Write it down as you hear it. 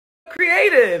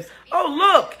Creative. Oh,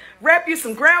 look. Wrap you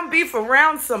some ground beef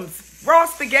around some raw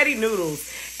spaghetti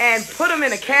noodles and put them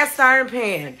in a cast iron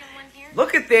pan.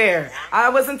 Look at there. I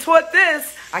wasn't taught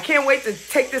this. I can't wait to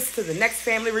take this to the next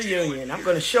family reunion. I'm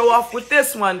going to show off with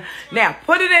this one. Now,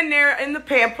 put it in there in the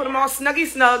pan. Put them all snuggy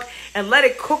snug and let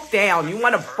it cook down. You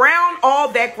want to brown all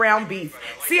that ground beef.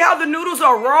 See how the noodles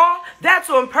are raw? That's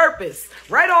on purpose.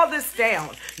 Write all this down.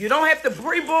 You don't have to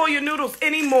pre-boil your noodles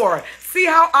anymore. See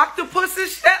how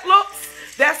octopus-ish that looks?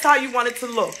 That's how you want it to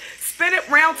look. Spin it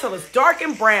round till it's dark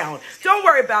and brown. Don't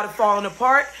worry about it falling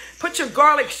apart. Put your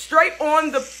garlic straight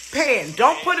on the pan.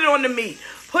 Don't put it on the meat.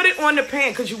 Put it on the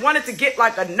pan because you want it to get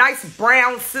like a nice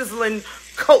brown sizzling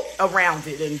coat around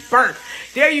it and burnt.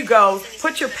 There you go.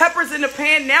 Put your peppers in the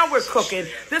pan. Now we're cooking.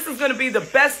 This is going to be the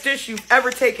best dish you've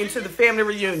ever taken to the family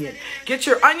reunion. Get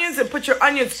your onions and put your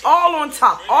onions all on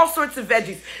top. All sorts of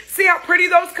veggies. See how pretty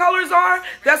those colors are?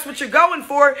 That's what you're going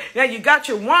for. Now you got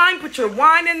your wine. Put your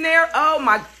wine in there. Oh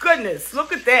my goodness.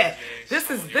 Look at that.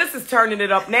 This is turning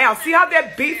it up now. See how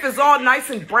that beef is all nice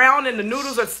and brown and the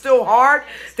noodles are still hard?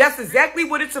 That's exactly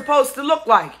what it's supposed to look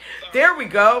like. There we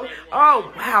go.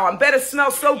 Oh, wow. I bet it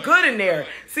smells so good in there.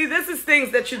 See, this is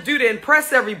things that you do to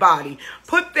impress everybody.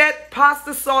 Put that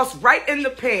pasta sauce right in the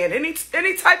pan. Any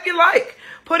type you like.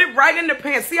 Put it right in the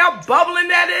pan. See how bubbling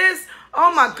that is?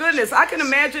 Oh, my goodness. I can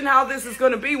imagine how this is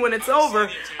going to be when it's over.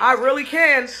 I really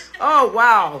can. Oh,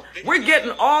 wow. We're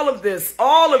getting all of this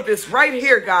right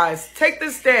here, guys. Take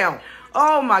this down.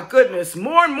 Oh, my goodness.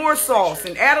 More and more sauce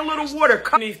and add a little water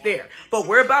underneath there. But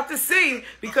we're about to see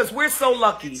because we're so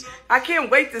lucky. I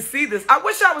can't wait to see this. I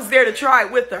wish I was there to try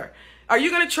it with her. Are you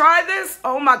going to try this?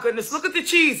 Oh, my goodness. Look at the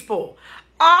cheese pull.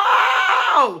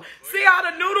 Oh, see how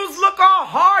the noodles look all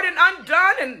hard and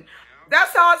undone? And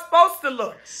that's how it's supposed to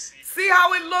look. See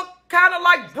how it look kind of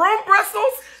like broom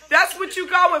bristles? That's what you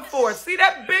going for. See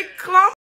that big clump?